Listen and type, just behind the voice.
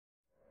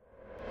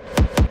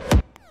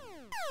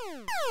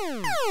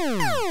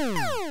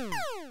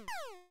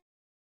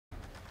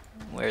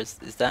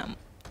is that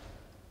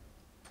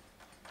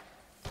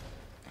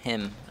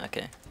him?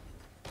 Okay.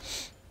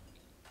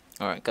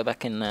 Alright, go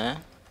back in there.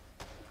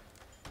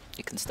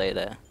 You can stay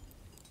there.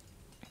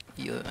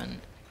 You and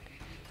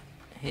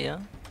here.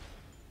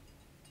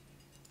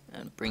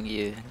 And bring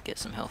you, get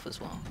some health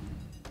as well.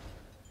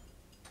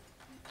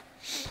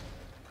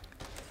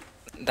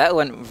 That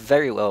went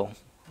very well.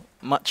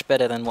 Much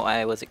better than what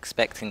I was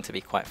expecting, to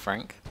be quite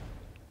frank.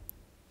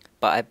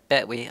 But I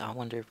bet I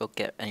wonder if we'll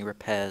get any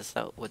repairs.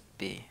 That would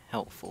be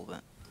helpful,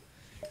 but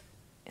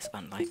it's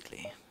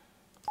unlikely.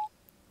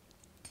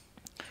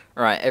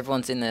 Right,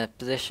 everyone's in their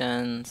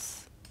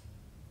positions.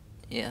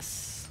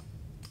 Yes.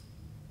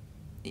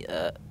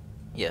 Yeah.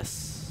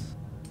 Yes.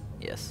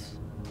 Yes.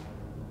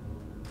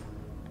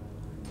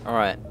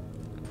 Alright.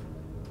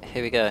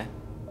 Here we go.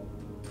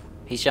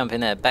 He's jumping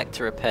there. Back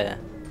to repair.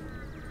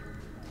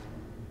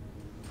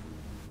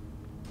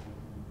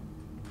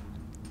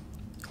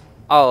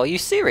 Oh, are you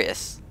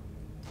serious?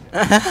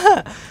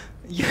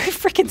 You're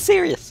freaking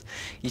serious.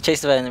 You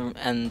chase the van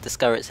and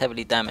discover it's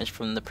heavily damaged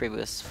from the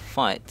previous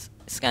fight.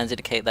 Scans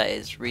indicate that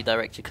it's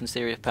redirected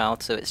considerable power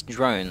to its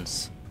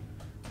drones,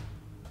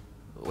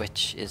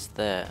 which is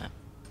there.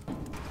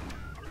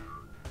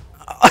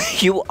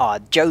 You are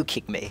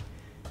joking me.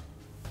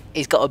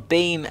 He's got a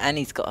beam and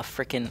he's got a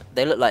freaking.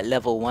 They look like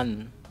level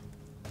 1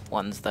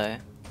 ones though.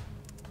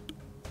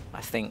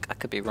 I think I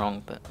could be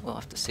wrong, but we'll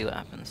have to see what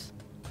happens.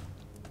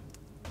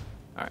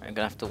 Alright, I'm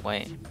gonna have to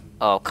wait.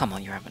 Oh, come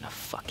on, you're having a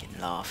fucking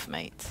laugh,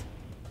 mate.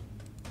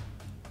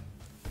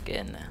 Get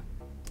in there.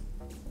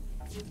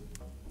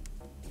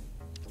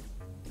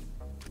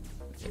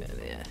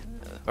 Yeah.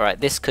 Alright,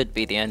 this could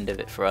be the end of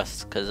it for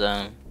us, because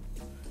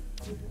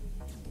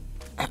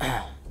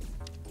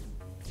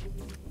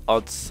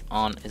odds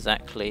aren't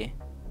exactly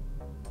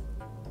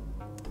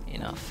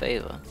in our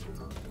favour.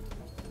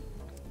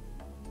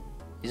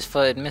 He just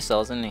fired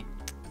missiles, didn't he?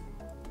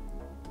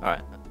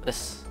 Alright,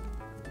 let's...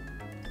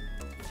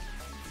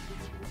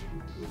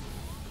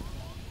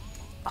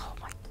 Oh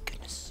my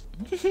goodness.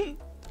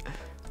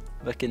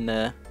 Back in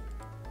there.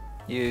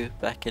 You,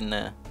 back in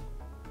there.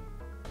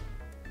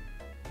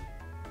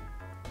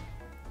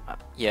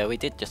 Yeah, we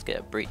did just get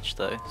a breach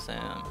though, so...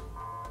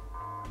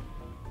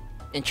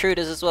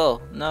 Intruders as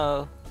well!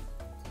 No!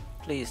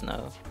 Please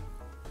no.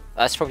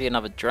 That's probably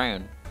another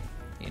drone,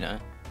 you know?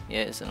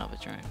 Yeah, it's another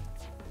drone.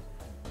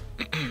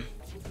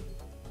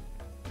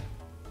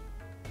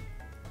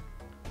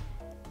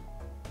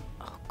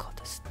 Oh god,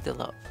 they're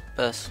still up.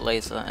 Burst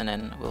laser, and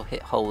then we'll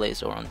hit hull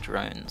laser on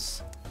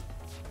drones.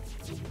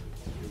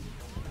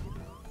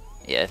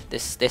 Yeah,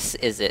 this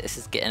is it. This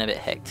is getting a bit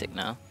hectic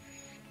now.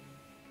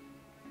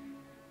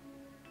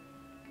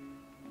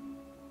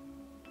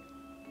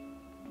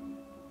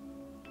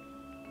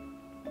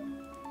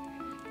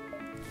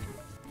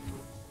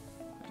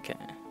 Okay.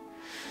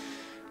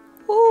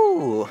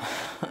 Ooh.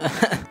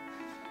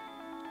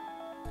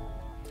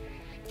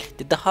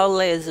 Did the hull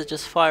laser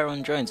just fire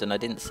on drones and I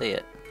didn't see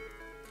it?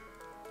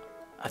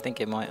 I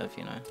think it might have,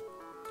 you know.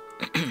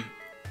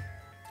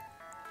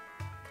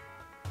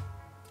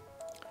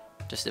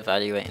 Just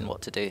evaluating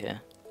what to do here.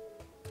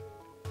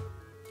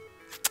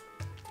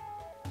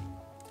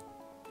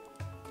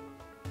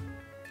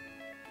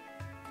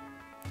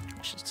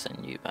 I should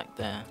send you back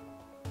there.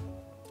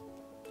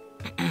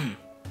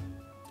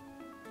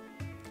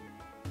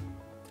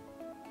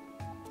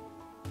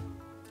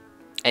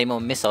 Any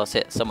more missiles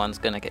hit, someone's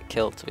gonna get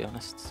killed, to be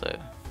honest, so...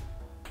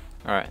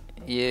 Alright,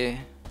 you...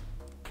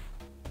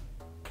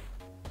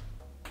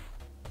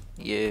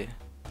 You...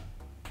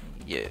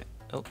 You...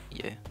 Oh,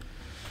 you...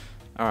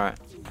 Alright.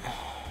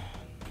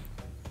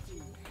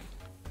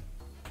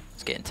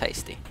 It's getting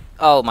tasty.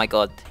 Oh my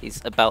god,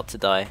 he's about to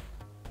die.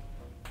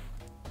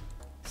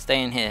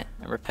 Stay in here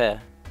and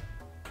repair.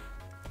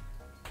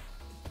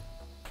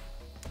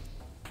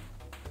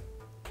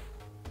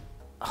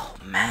 Oh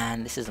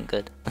man, this isn't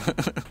good.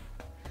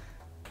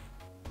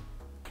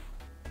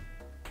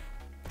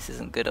 This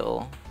isn't good at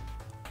all.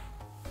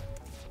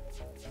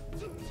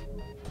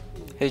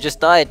 Who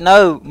just died?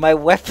 No! My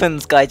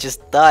weapons guy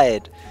just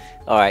died!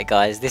 Alright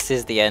guys, this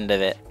is the end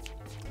of it.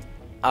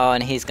 Oh,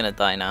 and he's gonna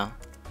die now.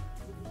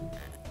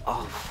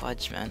 Oh,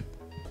 fudge, man.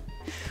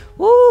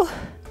 Woo!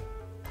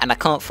 And I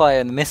can't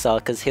fire the missile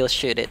because he'll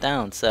shoot it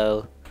down,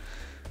 so...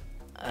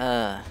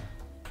 well,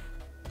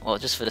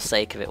 just for the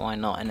sake of it, why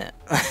not, innit?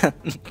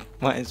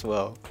 Might as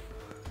well.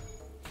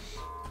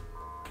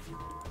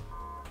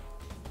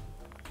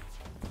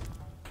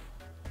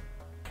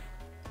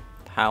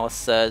 Power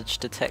surge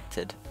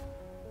detected.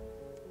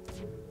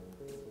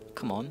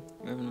 Come on,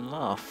 you're having a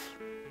laugh.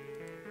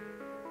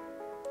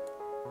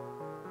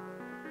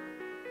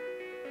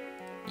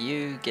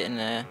 You get in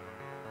there.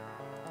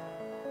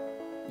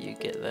 You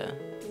get there.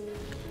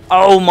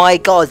 Oh my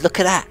god, look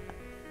at that!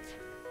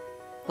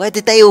 Where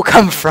did they all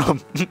come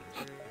from?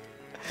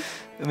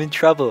 I'm in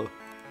trouble.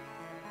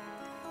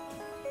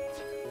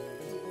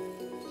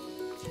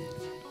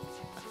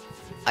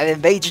 I'm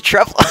in major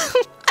trouble.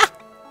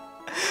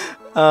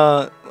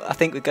 I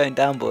think we're going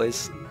down,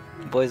 boys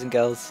and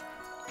girls.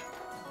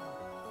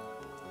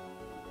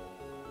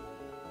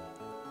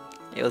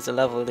 It was a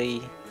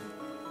lovely...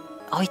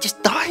 Oh, he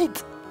just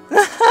died!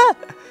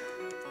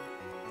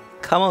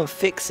 Come on,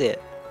 fix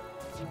it.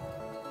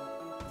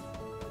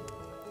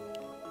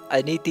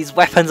 I need these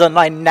weapons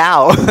online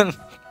now!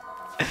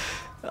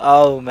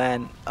 Oh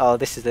man. Oh,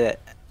 this is it.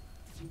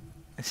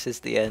 This is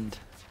the end.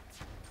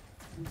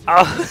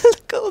 Oh,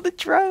 look at all the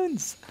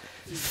drones!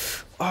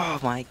 Oh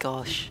my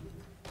gosh.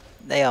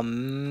 They are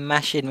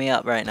mashing me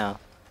up right now.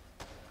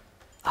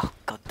 Oh,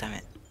 god damn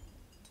it.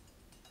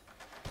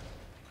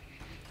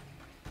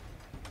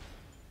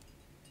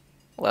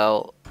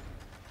 Well,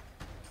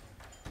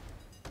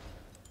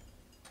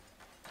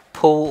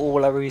 pull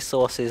all our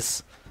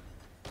resources.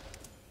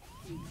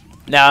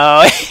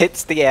 No,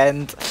 it's the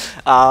end.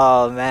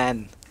 Oh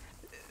man,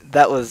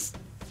 that was...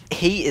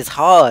 Heat is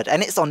hard,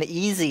 and it's on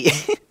easy.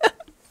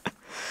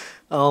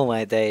 Oh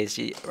my days.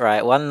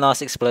 Right, one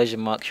last explosion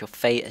marks your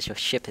fate as your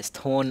ship is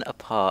torn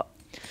apart.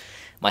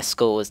 My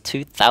score was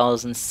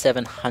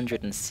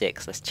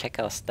 2,706. Let's check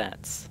our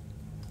stats.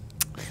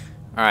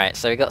 Alright,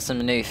 so we got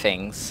some new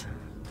things.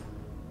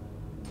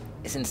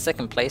 It's in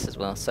second place as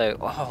well, so...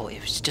 Oh,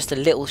 it was just a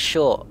little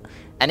short.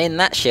 And in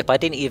that ship, I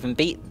didn't even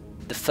beat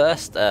the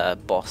first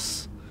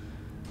boss.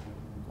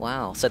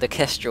 Wow, so the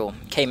Kestrel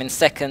came in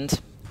second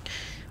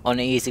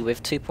on easy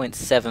with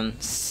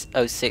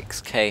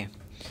 2.706k.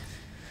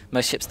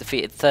 Most ships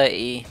defeated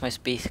 30,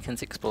 most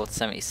beacons explored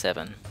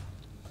 77.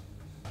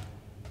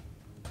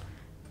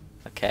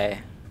 Okay,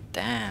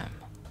 damn.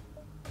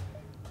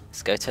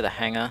 Let's go to the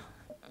hangar.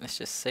 Let's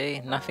just see.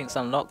 Nothing's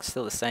unlocked,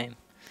 still the same.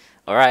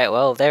 Alright,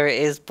 well, there it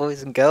is,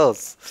 boys and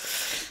girls.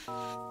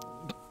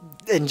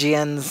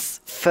 NGN's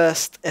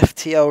first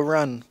FTL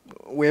run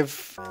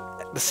with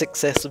the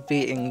success of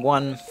beating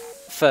one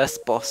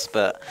first boss,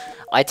 but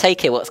I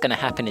take it what's going to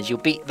happen is you'll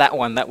beat that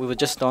one that we were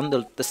just on,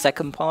 the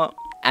second part,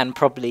 and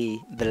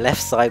probably the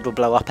left side will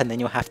blow up and then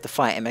you'll have to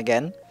fight him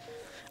again,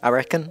 I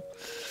reckon.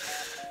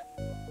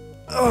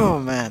 Oh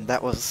man,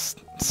 that was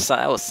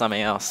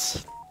something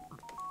else.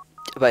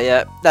 But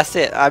yeah, that's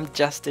it. I'm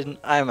Justin,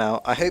 I'm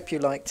out. I hope you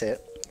liked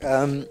it.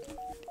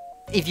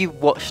 If you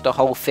watched the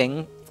whole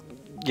thing,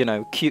 you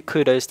know,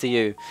 kudos to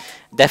you.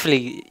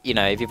 Definitely, you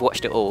know, if you've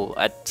watched it all,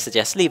 I'd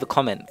suggest leave a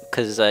comment,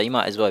 because you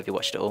might as well if you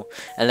watched it all,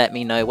 and let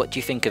me know what do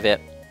you think of it,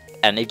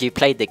 and if you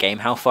played the game,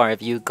 how far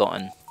have you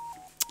gotten,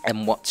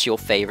 and what's your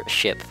favourite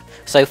ship.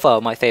 So far,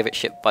 my favourite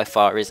ship by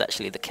far is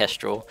actually the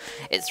Kestrel.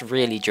 It's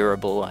really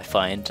durable, I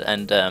find,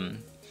 and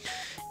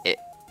it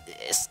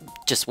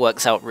just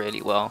works out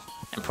really well.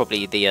 And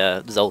probably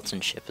the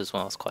Zoltan ship as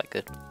well is quite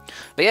good.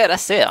 But yeah,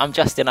 that's it. I'm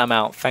Justin, I'm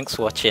out. Thanks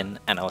for watching,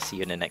 and I'll see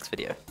you in the next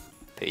video.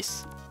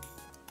 Peace.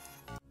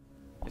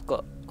 We've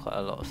got quite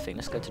a lot of things.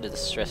 Let's go to the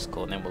distress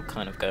core, and then we'll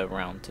kind of go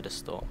around to the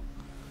store.